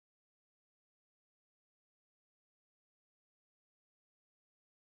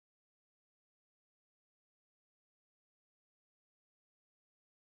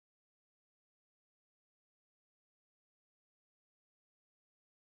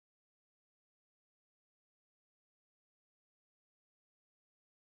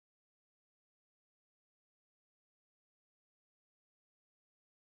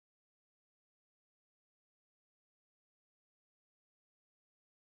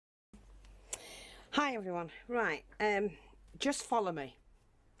Hi everyone, right, just follow me.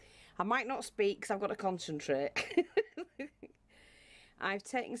 I might not speak because I've got to concentrate. I've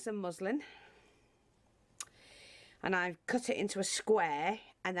taken some muslin and I've cut it into a square,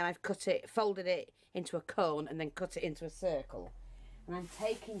 and then I've folded it into a cone and then cut it into a circle. And I'm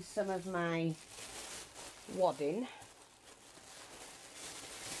taking some of my wadding.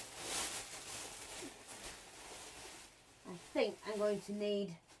 I think I'm going to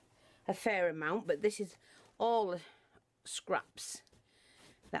need a fair amount, but this is all the scraps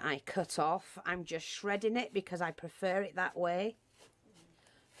that I cut off. I'm just shredding it because I prefer it that way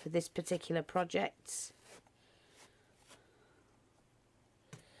for this particular project.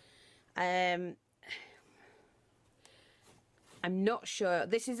 I'm not sure.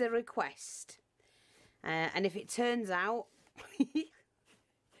 This is a request, and if it turns out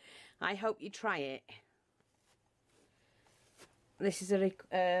I hope you try it. This is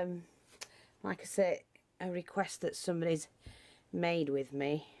like I say, a request that somebody's made with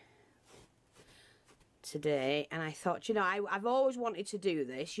me today, and I thought, you know, I've always wanted to do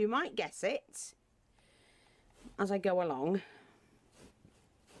this. You might guess it as I go along.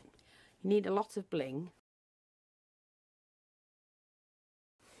 You need a lot of bling.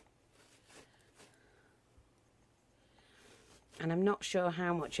 And I'm not sure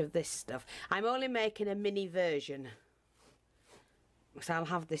how much of this stuff. I'm only making a mini version, because I'll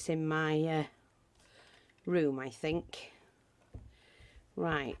have this in my room, I think.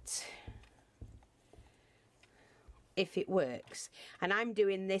 Right. If it works. And I'm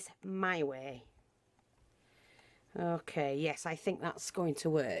doing this my way. Okay, yes, I think that's going to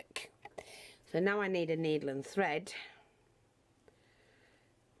work. So now I need a needle and thread.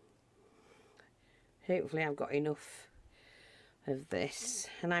 Hopefully I've got enough of this.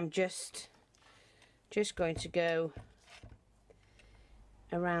 And I'm just going to go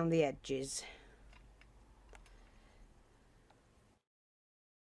around the edges.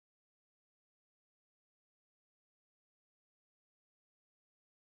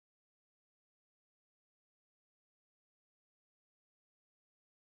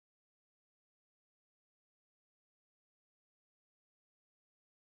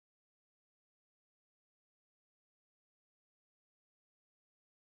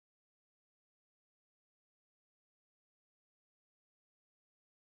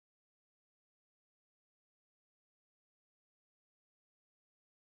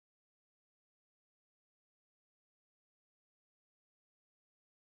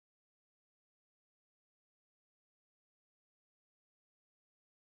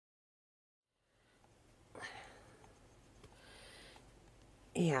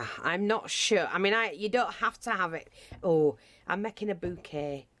 Yeah, I'm not sure. I mean, you don't have to have it. Oh, I'm making a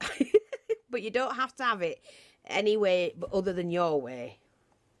bouquet. But you don't have to have it any way but other than your way.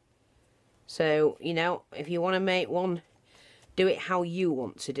 So, you know, if you want to make one, do it how you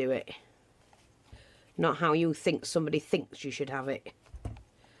want to do it. Not how you think somebody thinks you should have it.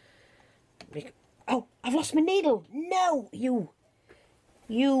 Oh, I've lost my needle. No, you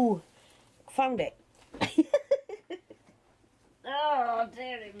found it. Oh,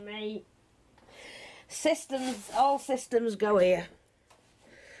 dearie me. Systems, all systems go here.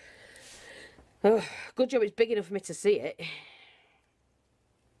 Oh, good job it's big enough for me to see it.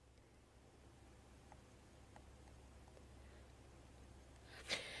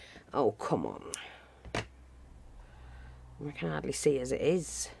 Oh, come on. I can hardly see as it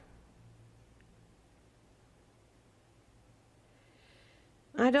is.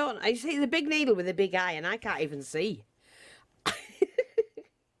 I see the big needle with a big eye and I can't even see.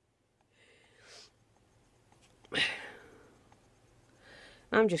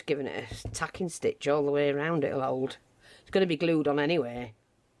 I'm just giving it a tacking stitch all the way around. It'll hold. It's going to be glued on anyway.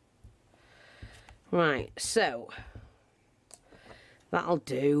 Right, so that'll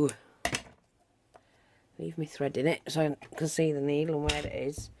do. Leave me thread in it so I can see the needle and where it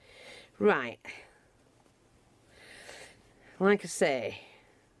is. Right. Like I say,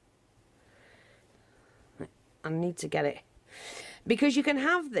 I need to get it, because you can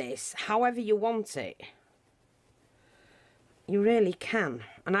have this however you want it. You really can.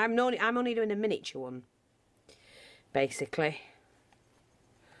 And I'm only doing a miniature one, basically.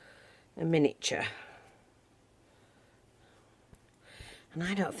 A miniature. And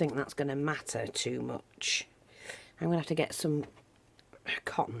I don't think that's going to matter too much. I'm going to have to get some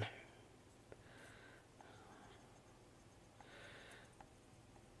cotton.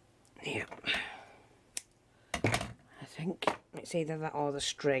 Yeah. I think it's either that or the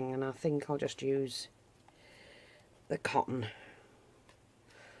string, and I think I'll just use the cotton.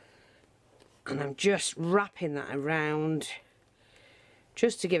 And I'm just wrapping that around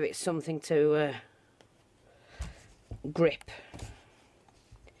just to give it something to grip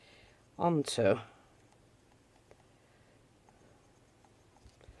onto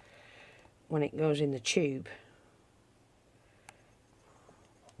when it goes in the tube.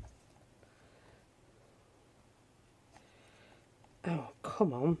 Oh,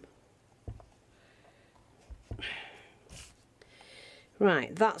 come on.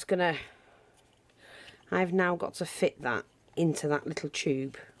 Right, that's gonna... I've now got to fit that into that little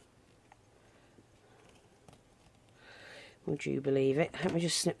tube. Would you believe it? Let me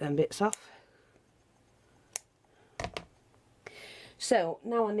just snip them bits off. So,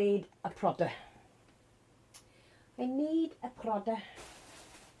 now I need a prodder. I need a prodder.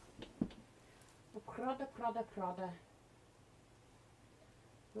 A prodder.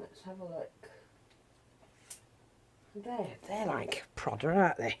 Let's have a look. They're like prodder,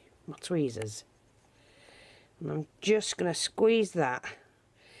 aren't they? My tweezers. And I'm just going to squeeze that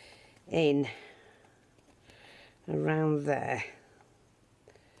in around there.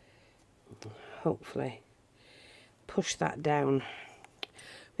 Hopefully push that down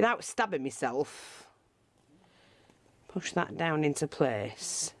without stabbing myself. Push that down into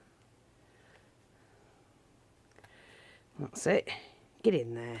place. That's it. Get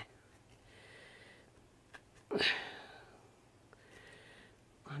in there.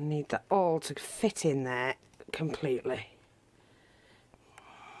 I need that all to fit in there completely.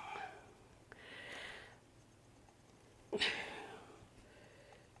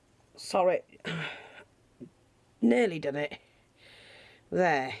 Sorry. Nearly done it.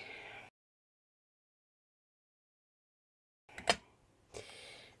 There.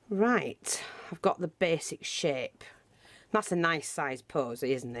 Right. I've got the basic shape. That's a nice size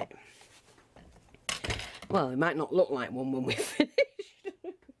posy, isn't it? Well, it might not look like one when we're finished.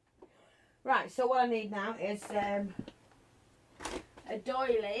 Right, so what I need now is a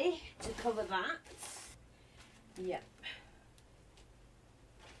doily to cover that. Yep.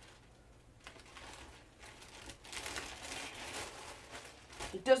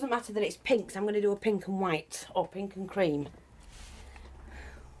 It doesn't matter that it's pink, so I'm going to do a pink and white or pink and cream.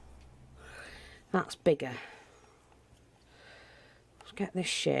 That's bigger. Let's get this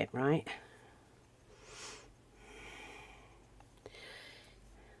shape right.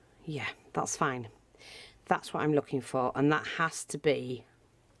 Yeah, that's fine. That's what I'm looking for, and that has to be,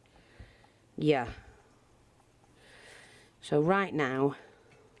 yeah. So right now,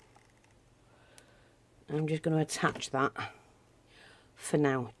 I'm just going to attach that for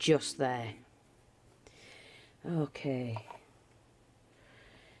now, just there. Okay.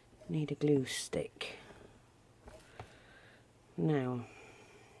 Need a glue stick. Now,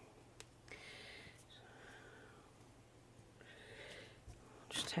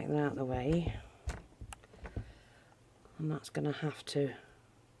 just take that out of the way, and that's going to have to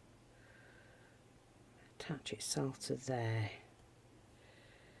attach itself to there.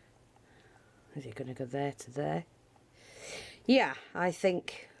 Is it going to go there to there? Yeah, I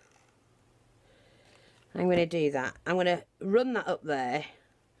think I'm going to do that. I'm going to run that up there.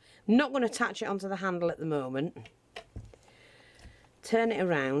 I'm not going to attach it onto the handle at the moment. Turn it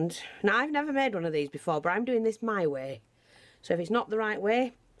around. Now, I've never made one of these before, but I'm doing this my way. So if it's not the right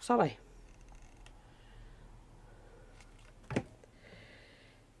way, sorry.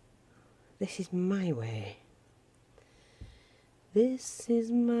 This is my way. This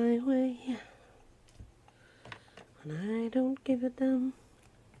is my way. And I don't give a damn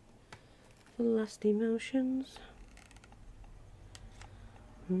for last emotions.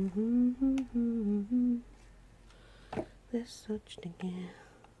 There's such thing here.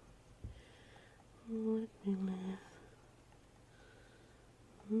 Let me live.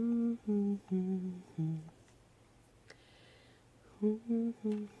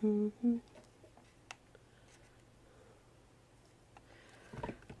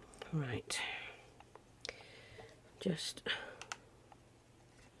 Right. Just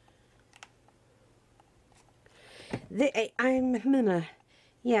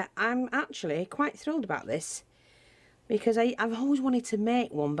I'm actually quite thrilled about this, because I've always wanted to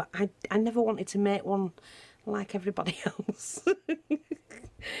make one, but I never wanted to make one like everybody else.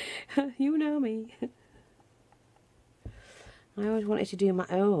 You know me. I always wanted to do my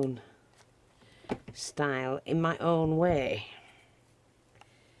own style in my own way.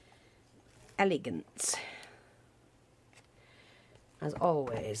 Elegant, as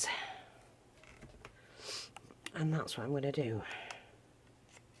always, and that's what I'm going to do.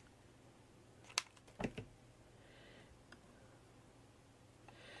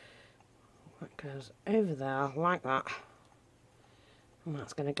 That goes over there like that, and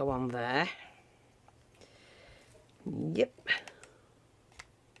that's going to go on there. Yep.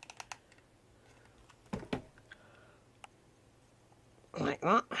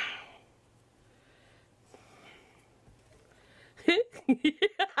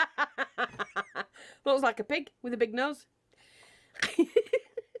 Looks like a pig with a big nose.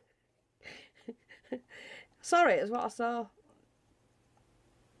 Sorry, it was what I saw.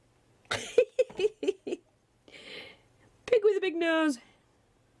 Pig with a big nose.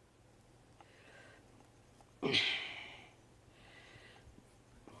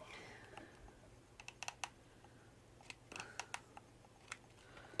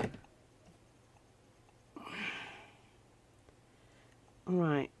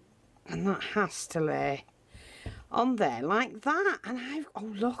 Right, and that has to lay on there like that. And I've, oh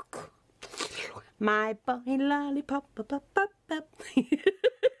look, my boy lollipop, up, up, up, up.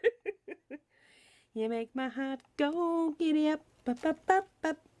 You make my heart go giddy up, up, up, up,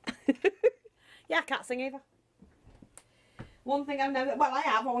 up. Yeah, I can't sing either. One thing I've never, well I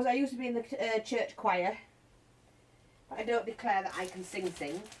have, I used to be in the church choir, but I don't declare that I can sing,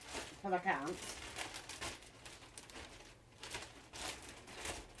 because I can't.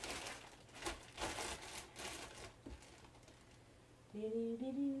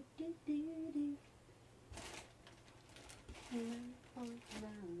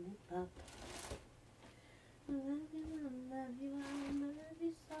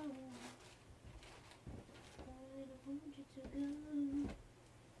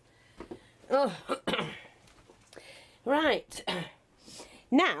 Oh, right.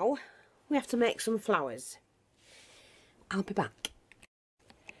 Now we have to make some flowers. I'll be back.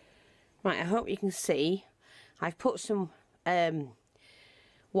 Right, I hope you can see I've put some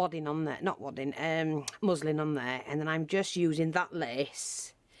wadding on there, not wadding, muslin on there, and then I'm just using that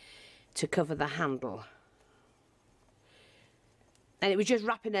lace to cover the handle. And it was just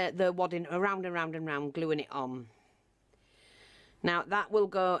wrapping the wadding around and round and round, gluing it on. Now that will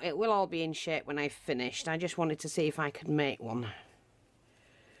go, it will all be in shape when I've finished. I just wanted to see if I could make one.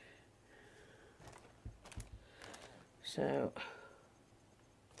 So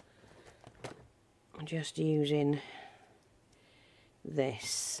I'm just using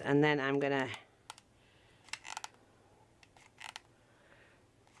this, and then I'm gonna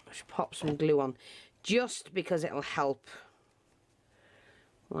just pop some glue on, just because it'll help,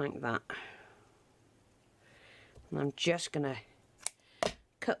 like that. And I'm just gonna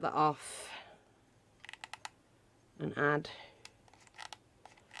cut that off and add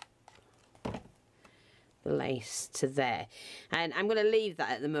the lace to there, and I'm going to leave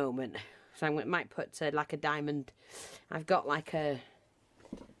that at the moment. So I might put like a diamond. I've got like a,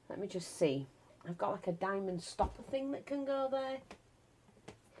 let me just see, I've got like a diamond stopper thing that can go there.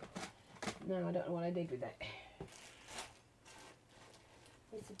 No, I don't know what I did with it.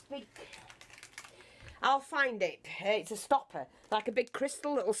 It's a big, I'll find it. It's a stopper, like a big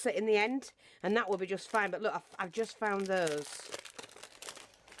crystal that will sit in the end, and that will be just fine. But look, I've just found those,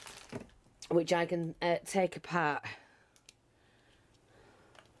 which I can take apart.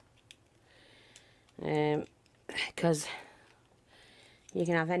 Because you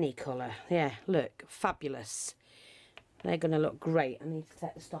can have any colour. Yeah, look, fabulous. They're going to look great. I need to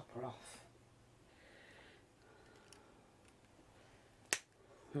take the stopper off.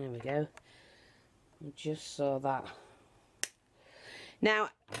 There we go. I just saw that. Now,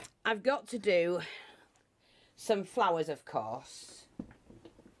 I've got to do some flowers, of course.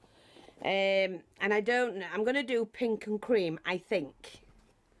 And I don't know, I'm going to do pink and cream, I think.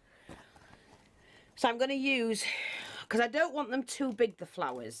 So I'm going to use, because I don't want them too big, the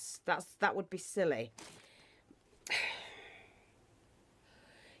flowers. That would be silly.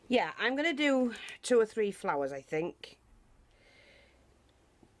 Yeah, I'm going to do 2 or 3 flowers, I think.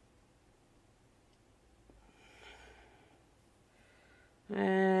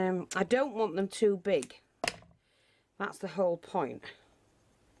 I don't want them too big. That's the whole point.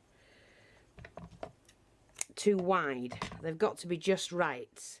 Too wide. They've got to be just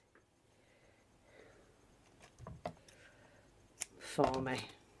right for me.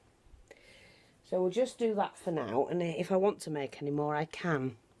 So we'll just do that for now, and if I want to make any more I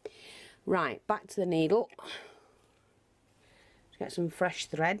can. Right, back to the needle. Let's get some fresh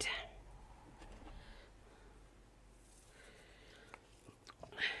thread.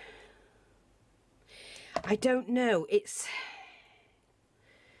 I don't know, it's...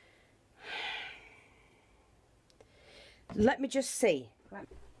 Let me just see.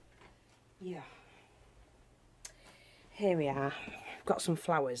 Yeah. Here we are. Got some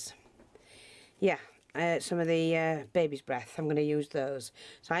flowers. Yeah, some of the baby's breath. I'm going to use those.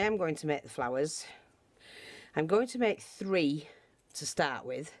 So I am going to make the flowers. I'm going to make 3 to start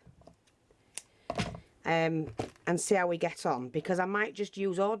with. And see how we get on. Because I might just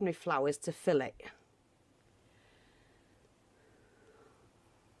use ordinary flowers to fill it.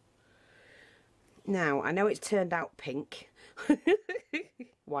 Now, I know it's turned out pink.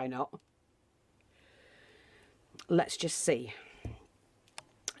 Why not? Let's just see.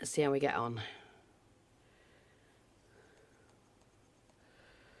 Let's see how we get on.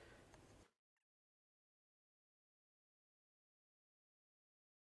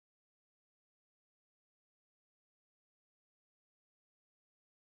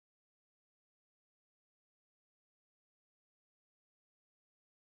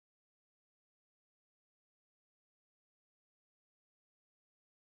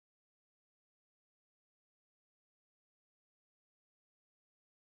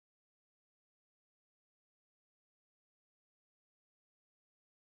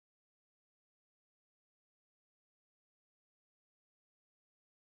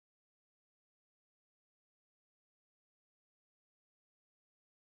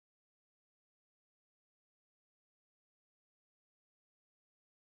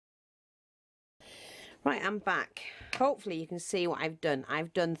 Right, I'm back. Hopefully you can see what I've done.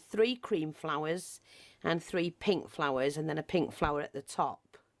 I've done 3 cream flowers and 3 pink flowers and then a pink flower at the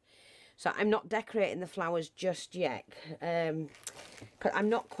top. So I'm not decorating the flowers just yet. But I'm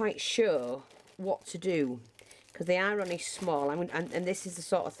not quite sure what to do because they are only small. And this is the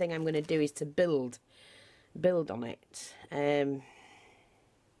sort of thing I'm going to do, is to build on it.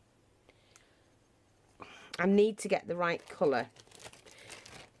 I need to get the right colour.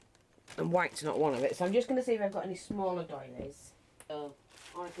 And white's not one of it, so I'm just going to see if I've got any smaller doilies. Oh,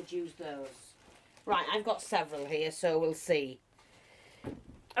 or I could use those. Right, I've got several here, so we'll see.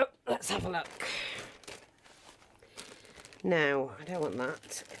 Oh, let's have a look. Now, I don't want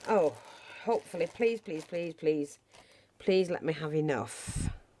that. Oh, hopefully, please, please, please, please, please let me have enough.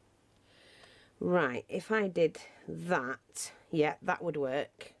 Right, if I did that, yeah, that would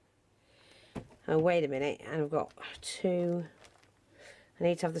work. Oh, wait a minute, I've got 2... I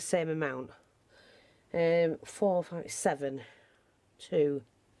need to have the same amount. 4, 5, 7, 2,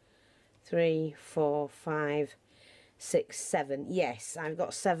 3, 4, 5, 6, 7. Yes, I've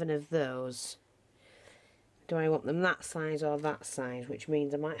got 7 of those. Do I want them that size or that size? Which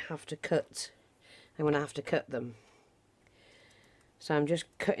means I might have to cut. I'm going to have to cut them. So I'm just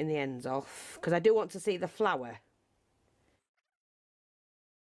cutting the ends off because I do want to see the flower.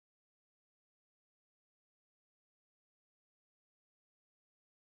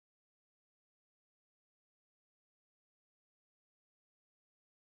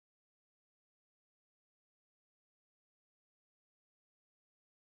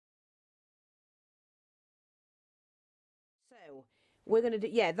 So we're going to do,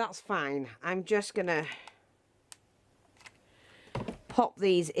 yeah, that's fine. I'm just going to pop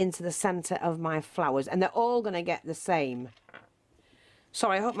these into the centre of my flowers and they're all going to get the same.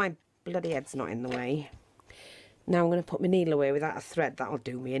 Sorry, I hope my bloody head's not in the way. Now I'm going to put my needle away without a thread. That'll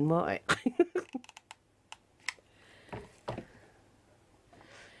do me in, won't it?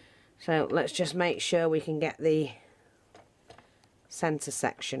 So let's just make sure we can get the centre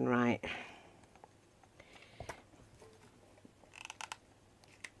section right.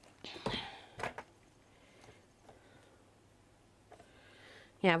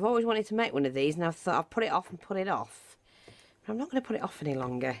 Yeah, I've always wanted to make one of these and I've thought I'll put it off and put it off. But I'm not going to put it off any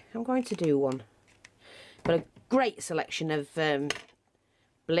longer. I'm going to do one. Got a great selection of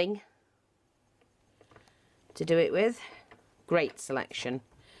bling to do it with. Great selection.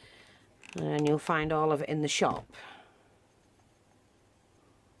 And you'll find all of it in the shop.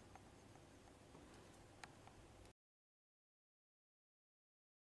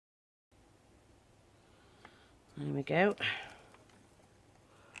 There we go.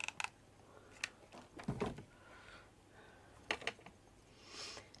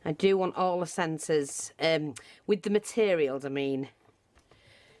 I do want all the centres, with the materials I mean,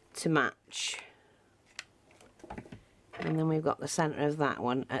 to match. And then we've got the centre of that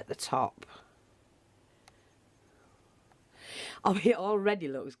one at the top. Oh, it already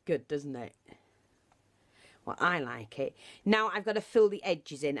looks good, doesn't it? Well, I like it. Now I've got to fill the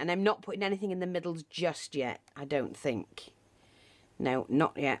edges in, and I'm not putting anything in the middles just yet, I don't think. No,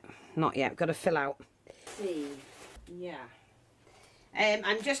 not yet. Not yet. Got to fill out. See, yeah.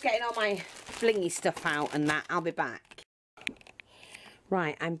 I'm just getting all my blingy stuff out and that. I'll be back.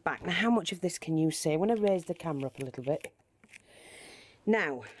 Right, I'm back. Now, how much of this can you see? I want to raise the camera up a little bit.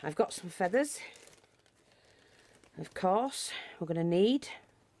 Now, I've got some feathers. Of course, we're going to need.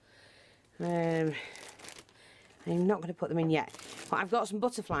 I'm not going to put them in yet. But I've got some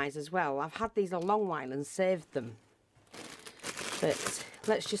butterflies as well. I've had these a long while and saved them. But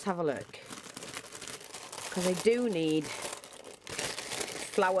let's just have a look. Because I do need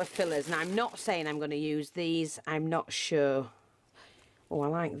flower fillers. Now, I'm not saying I'm going to use these. I'm not sure. Oh, I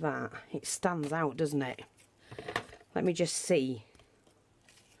like that. It stands out, doesn't it? Let me just see.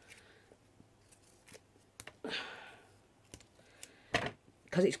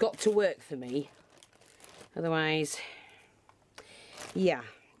 Because it's got to work for me. Otherwise, yeah.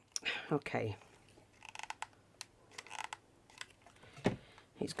 Okay.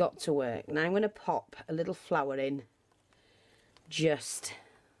 It's got to work. Now I'm going to pop a little flower in. Just.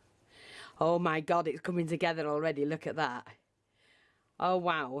 Oh my God, it's coming together already. Look at that. Oh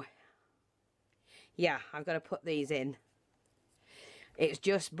wow. Yeah, I've got to put these in. It's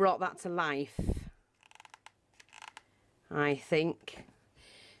just brought that to life, I think.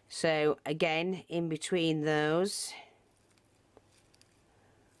 So again, in between those,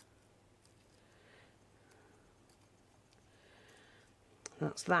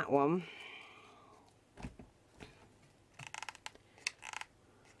 that's that one.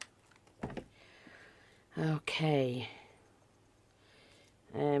 Okay.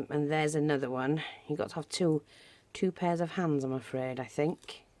 And there's another one. You've got to have two pairs of hands, I'm afraid, I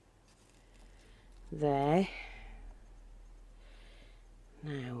think. There.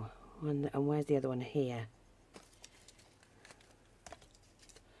 Now, and where's the other one? Here.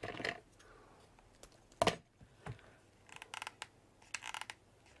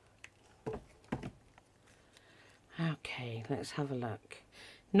 Okay, let's have a look.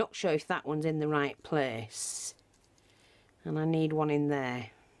 Not sure if that one's in the right place. And I need one in there.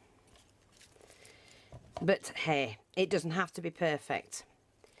 But hey, it doesn't have to be perfect.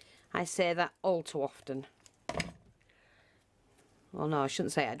 I say that all too often. Well, no, I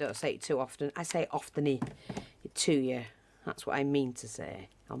shouldn't say it. I don't say it too often. I say it often to you. That's what I mean to say.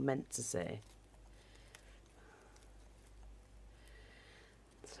 I meant to say.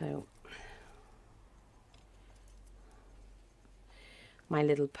 So, my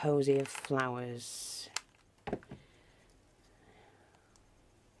little posy of flowers.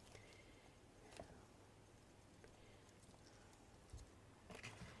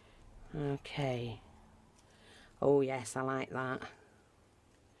 Okay. Oh yes, I like that.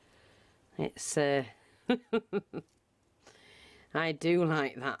 It's I do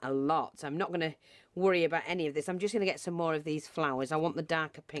like that a lot. I'm not going to worry about any of this. I'm just going to get some more of these flowers. I want the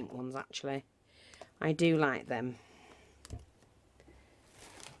darker pink ones, actually. I do like them.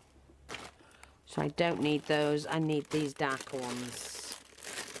 So I don't need those. I need these darker ones.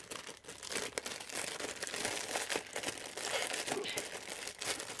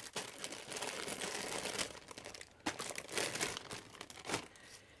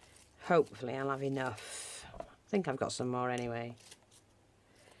 Hopefully I'll have enough. I think I've got some more anyway.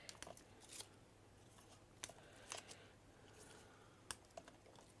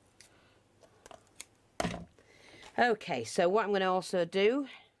 Okay, so what I'm going to also do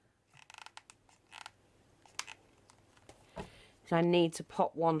is I need to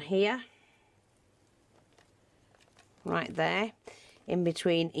pop one here. Right there, in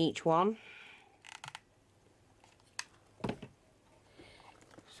between each one.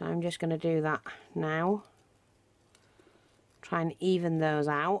 So I'm just going to do that now. Try and even those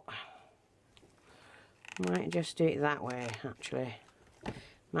out. Might just do it that way, actually.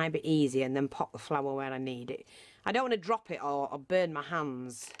 Might be easier, and then pop the flower where I need it. I don't want to drop it or burn my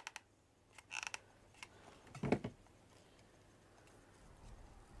hands.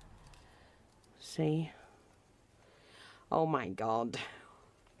 See? Oh my God.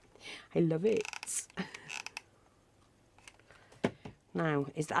 I love it. Now,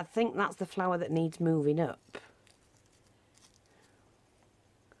 I think that's the flower that needs moving up.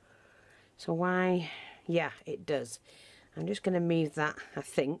 So why? Yeah, it does. I'm just going to move that, I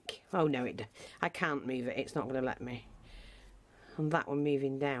think. Oh no, I can't move it. It's not going to let me. And that one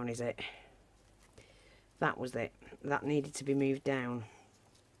moving down, is it? That was it. That needed to be moved down.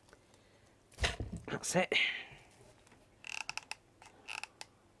 That's it.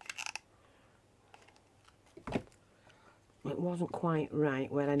 It wasn't quite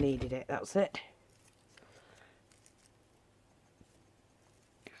right where I needed it. That's it.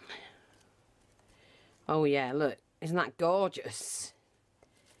 Oh yeah, look. Isn't that gorgeous?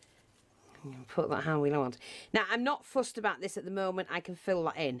 Put that how we want. Now, I'm not fussed about this at the moment. I can fill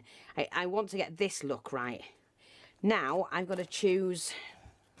that in. I want to get this look right. Now, I've got to choose...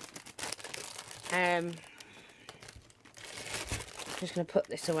 I'm just going to put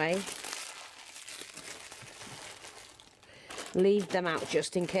this away. Leave them out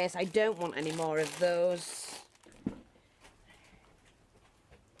just in case. I don't want any more of those.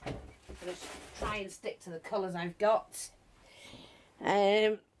 I'm going to try and stick to the colours I've got.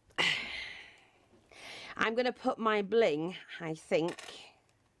 I'm going to put my bling, I think.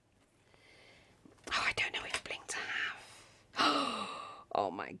 Oh, I don't know which bling to have. Oh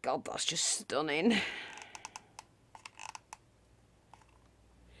my God, that's just stunning.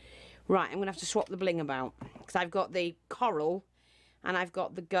 Right, I'm going to have to swap the bling about. Because I've got the coral and I've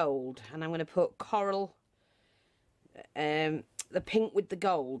got the gold. And I'm going to put coral, the pink with the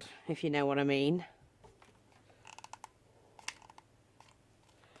gold, if you know what I mean.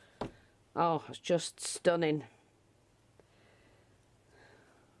 Oh, it's just stunning.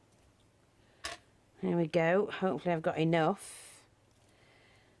 There we go. Hopefully I've got enough.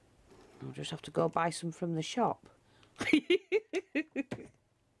 I'll just have to go buy some from the shop.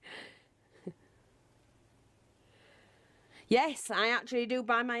 Yes, I actually do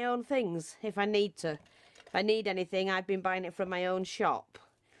buy my own things if I need to. If I need anything, I've been buying it from my own shop.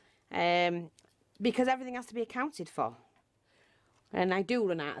 Because everything has to be accounted for. And I do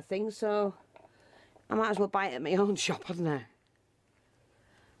run out of things, so I might as well buy it at my own shop, hadn't I?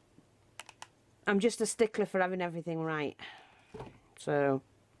 I'm just a stickler for having everything right. So...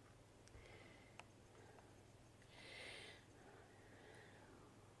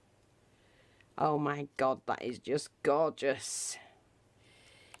 oh my god, that is just gorgeous.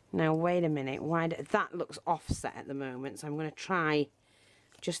 Now wait a minute, that looks offset at the moment, so I'm going to try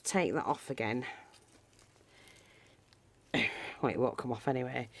just take that off again. Well, it won't come off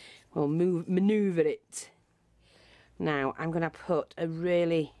anyway. We'll manoeuvre it. Now I'm going to put a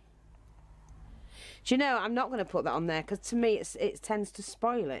really... do you know, I'm not going to put that on there because to me it tends to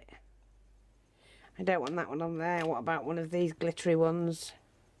spoil it. I don't want that one on there. What about one of these glittery ones?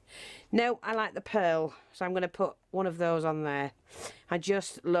 No, I like the pearl, so I'm going to put one of those on there. I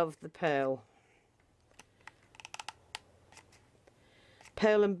just love the pearl.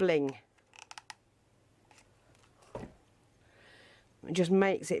 Pearl and bling. It just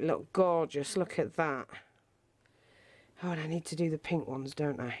makes it look gorgeous. Look at that. Oh, and I need to do the pink ones,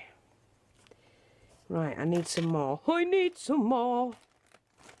 don't I? Right, I need some more. I need some more.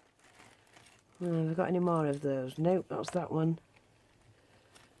 Oh, have I got any more of those? Nope, that's that one.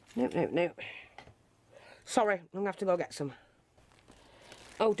 Nope, nope, nope. Sorry, I'm going to have to go get some.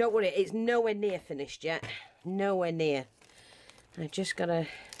 Oh, don't worry, it's nowhere near finished yet. Nowhere near. I just got to...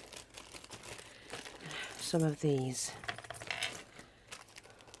 some of these.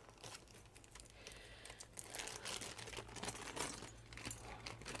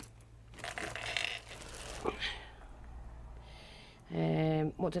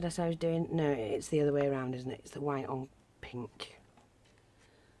 What did I say I was doing? No, it's the other way around, isn't it? It's the white on pink.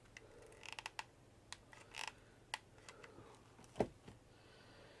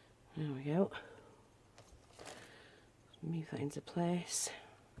 There we go. Move that into place.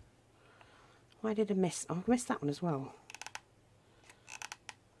 Why did I miss? Oh, I missed that one as well.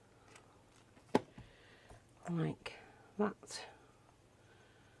 Like that.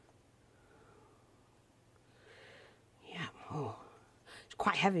 Yeah. Oh, it's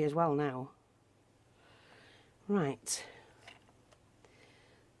quite heavy as well now. Right.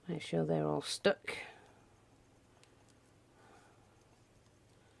 Make sure they're all stuck.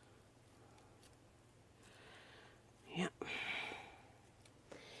 Yep.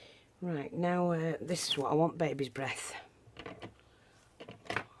 Right, now this is what I want, baby's breath.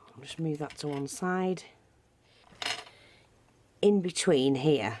 I'll just move that to one side. In between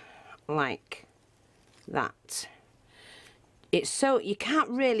here, like that. It's so, you can't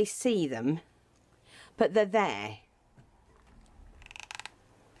really see them, but they're there.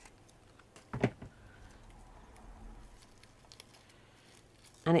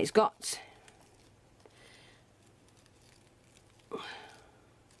 And it's got...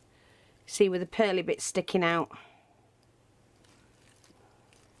 see, with the pearly bit sticking out.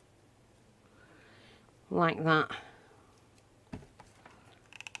 Like that.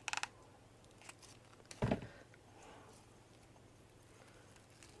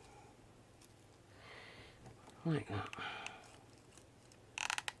 Like that.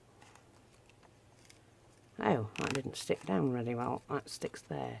 Oh, that didn't stick down really well. That sticks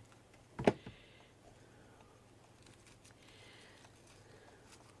there.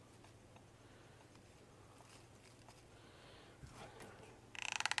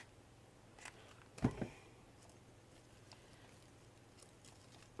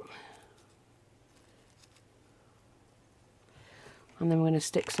 And then we're going to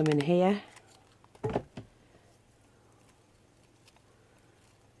stick some in here.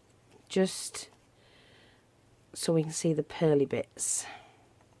 Just so we can see the pearly bits.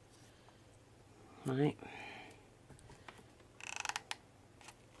 Right.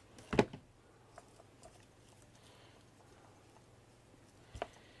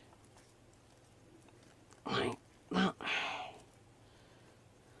 Like that.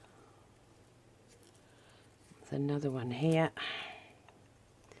 There's another one here.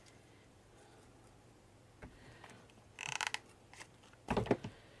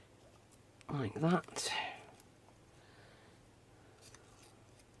 like that.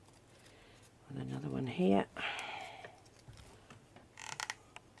 And another one here.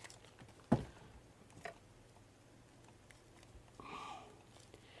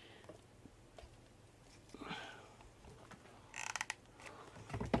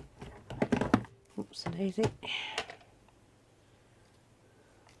 Oops, a daisy.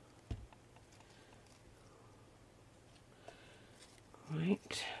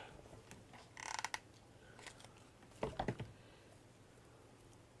 Right.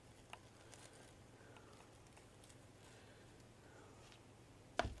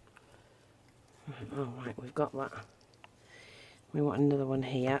 Oh, right, we've got that. We want another one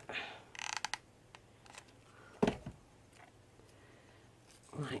here.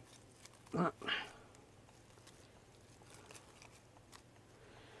 Like that.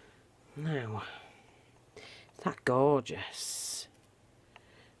 Now, is that gorgeous?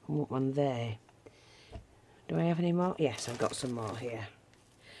 I want one there. Do I have any more? Yes, I've got some more here.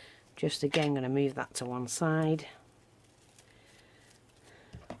 Just again, going to move that to one side.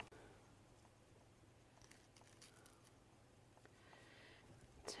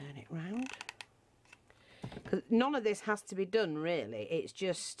 Turn it round. 'Cause none of this has to be done really. It's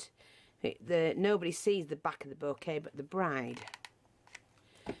just nobody sees the back of the bouquet but the bride.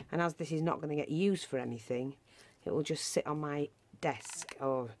 And as this is not going to get used for anything, it will just sit on my desk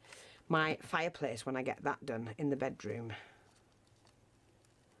or my fireplace when I get that done in the bedroom.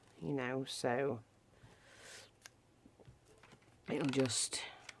 You know, so it'll just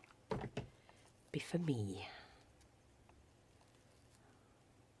be for me.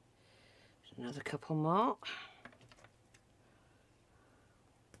 Just another couple more.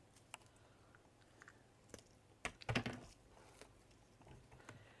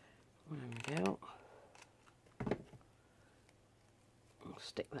 There we go. I'll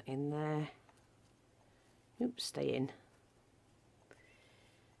stick that in there. Oops, stay in.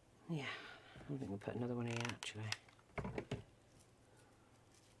 Yeah, I think we'll put another one here actually.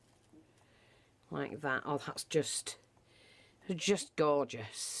 Like that. Oh, that's just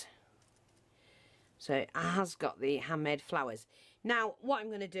gorgeous. So it has got the handmade flowers. Now, what I'm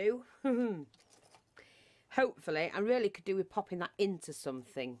going to do, hopefully, I really could do with popping that into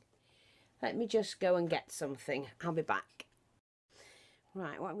something. Let me just go and get something. I'll be back.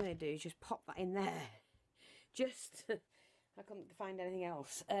 Right, what I'm going to do is just pop that in there. Just, I couldn't find anything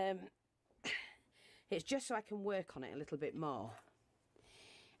else. It's just so I can work on it a little bit more.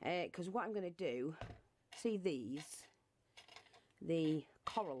 Because what I'm going to do, see these? The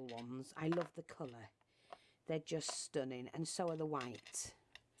coral ones. I love the colour. They're just stunning. And so are the white.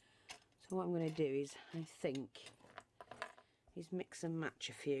 So what I'm going to do is, I think, is mix and match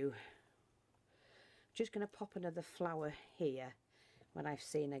a few. Just going to pop another flower here when I've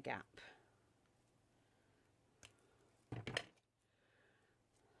seen a gap.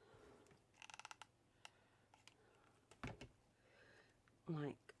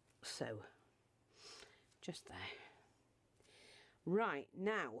 Like so. Just there. Right,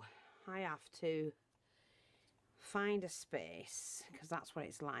 now I have to find a space, because that's what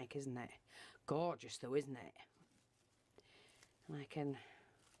it's like, isn't it? Gorgeous though, isn't it? And I can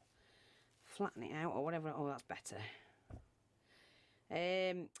flatten it out or whatever. Oh, that's better.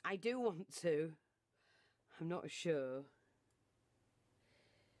 I do want to, I'm not sure.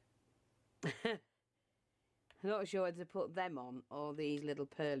 I'm not sure whether to put them on or these little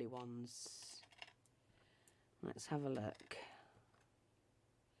pearly ones. Let's have a look.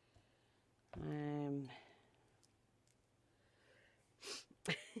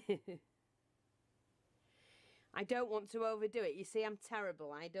 I don't want to overdo it. You see, I'm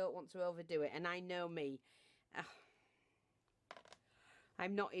terrible. I don't want to overdo it, and I know me.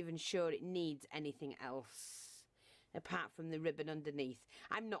 I'm not even sure it needs anything else apart from the ribbon underneath.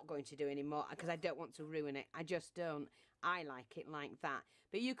 I'm not going to do any more because I don't want to ruin it. I just don't. I like it like that.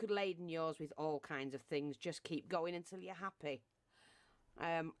 But you could laden yours with all kinds of things. Just keep going until you're happy.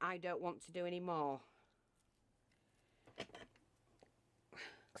 I don't want to do any more.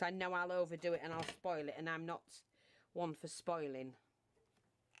 Because I know I'll overdo it and I'll spoil it, and I'm not one for spoiling.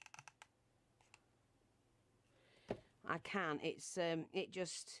 I can. It's it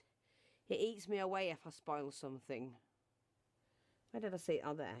eats me away if I spoil something. Where did I see it?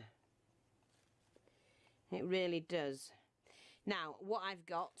 Oh, there. It really does. Now, what I've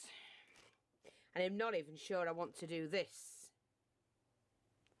got, and I'm not even sure I want to do this.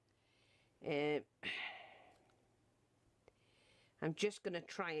 I'm just going to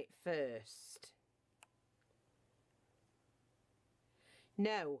try it first.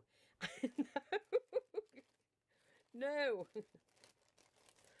 No. No.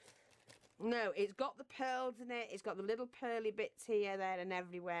 No, it's got the pearls in it. It's got the little pearly bits here, there and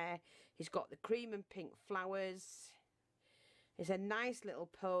everywhere. It's got the cream and pink flowers. It's a nice little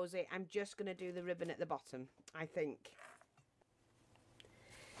posy. I'm just going to do the ribbon at the bottom, I think.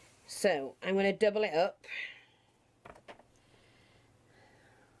 So, I'm going to double it up.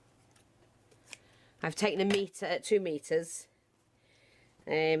 I've taken a metre, 2 meters.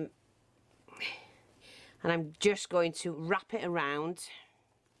 And I'm just going to wrap it around.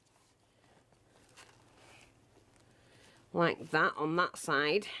 Like that on that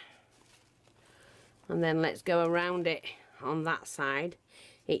side. And then let's go around it on that side.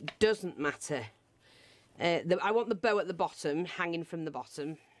 It doesn't matter. I want the bow at the bottom, hanging from the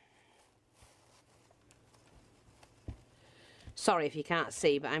bottom. Sorry if you can't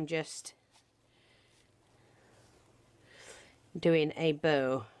see, but I'm just doing a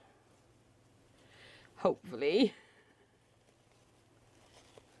bow. Hopefully.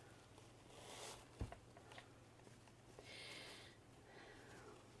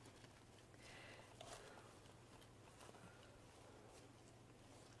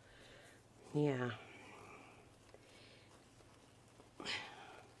 Yeah.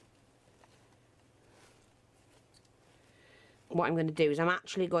 What I'm going to do is I'm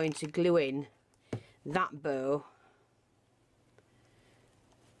actually going to glue in that bow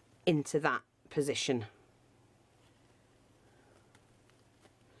into that position.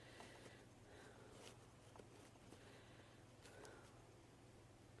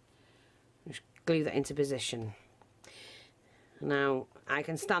 Just glue that into position. Now I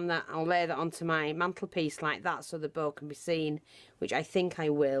can stand that, I'll lay that onto my mantelpiece like that so the bow can be seen, which I think I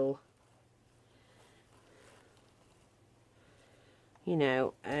will. You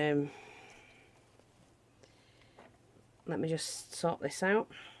know, let me just sort this out.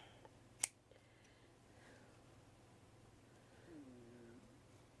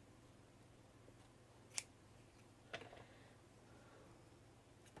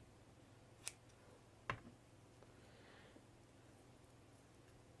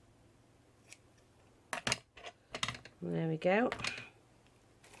 There we go.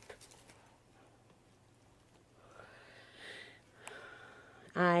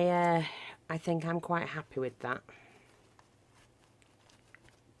 I think I'm quite happy with that.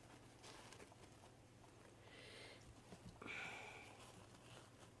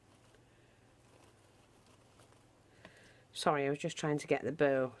 Sorry, I was just trying to get the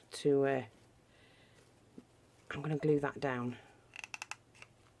bow to I'm going to glue that down.